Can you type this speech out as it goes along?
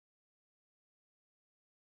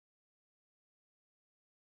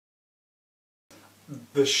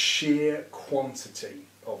the sheer quantity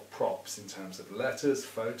of props in terms of letters,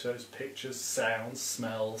 photos, pictures, sounds,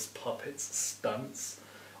 smells, puppets, stunts,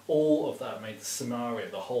 all of that made the scenario,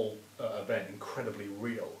 the whole event, incredibly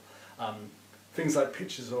real. Things like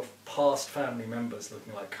pictures of past family members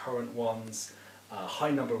looking like current ones, a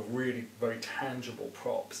high number of really very tangible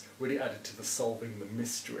props really added to the solving the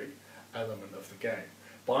mystery element of the game.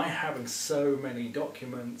 By having so many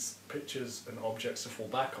documents, pictures and objects to fall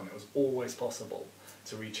back on, it was always possible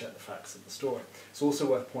to recheck the facts of the story. It's also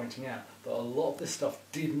worth pointing out that a lot of this stuff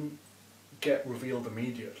didn't get revealed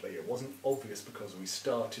immediately. It wasn't obvious because we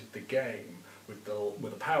started the game with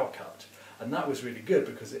a power cut, and that was really good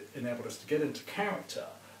because it enabled us to get into character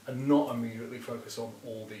and not immediately focus on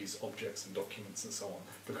all these objects and documents and so on,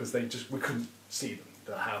 because we couldn't see them.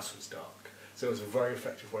 The house was dark. So it was a very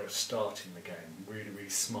effective way of starting the game. Really, really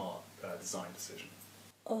smart design decision.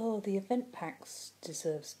 Oh, the event packs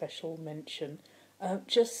deserve special mention,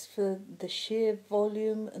 just for the sheer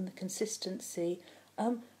volume and the consistency,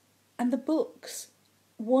 and the books.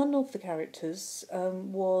 One of the characters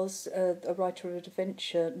was a writer of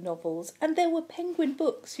adventure novels, and there were Penguin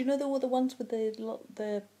books. You know, there were the ones with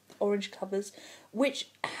the orange covers, which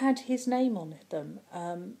had his name on them,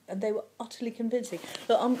 and they were utterly convincing.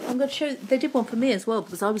 But I'm going to show. They did one for me as well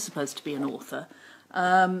because I was supposed to be an author.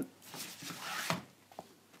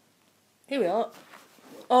 Here we are.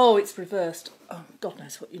 Oh, it's reversed. Oh, God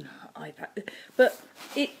knows what iPad. But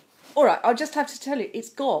it. All right, I'll just have to tell you, it's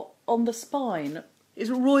got on the spine. It's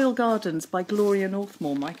Royal Gardens by Gloria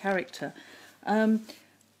Northmore, my character.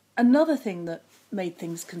 Another thing that made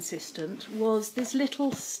things consistent was this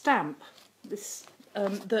little stamp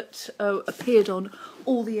that appeared on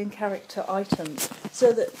all the in-character items.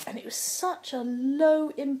 And it was such a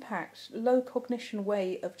low impact, low cognition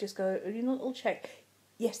way of just I'll check.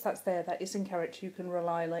 Yes, that's there. That is in character. You can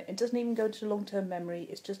rely on it. It doesn't even go to long-term memory.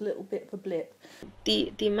 It's just a little bit of a blip.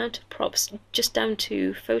 The amount of props, just down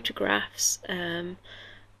to photographs, and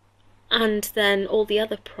then all the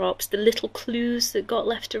other props, the little clues that got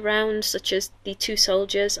left around, such as the two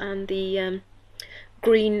soldiers and the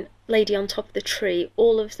green lady on top of the tree.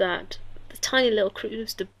 All of that, the tiny little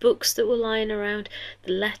clues, the books that were lying around,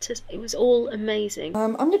 the letters. It was all amazing.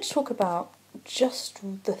 I'm going to talk about just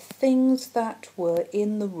the things that were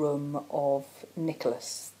in the room of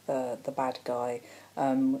Nicholas, the bad guy,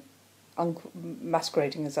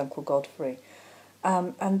 masquerading as Uncle Godfrey.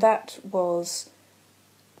 And that was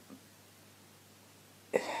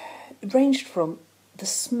ranged from the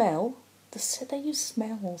smell, they use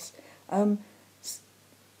smells,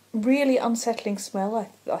 really unsettling smell.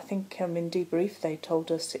 I think in debrief they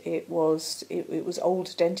told us it was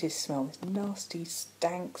old dentist smell, this nasty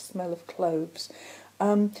stank smell of cloves.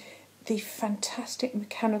 The fantastic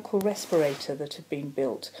mechanical respirator that had been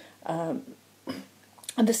built, and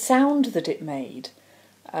the sound that it made,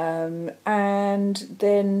 and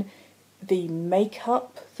then the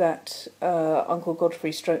makeup that Uncle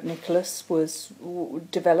Godfrey / Nicholas was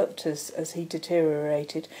developed as he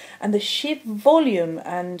deteriorated, and the sheer volume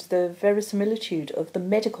and the verisimilitude of the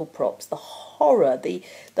medical props, the horror, the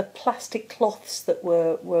plastic cloths that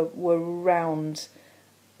were around,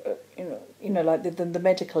 like the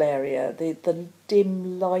medical area, the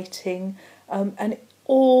dim lighting, and it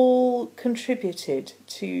all contributed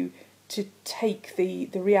to take the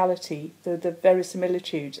reality, the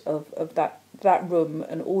verisimilitude of that room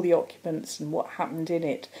and all the occupants and what happened in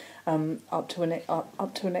it up to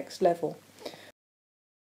a next level.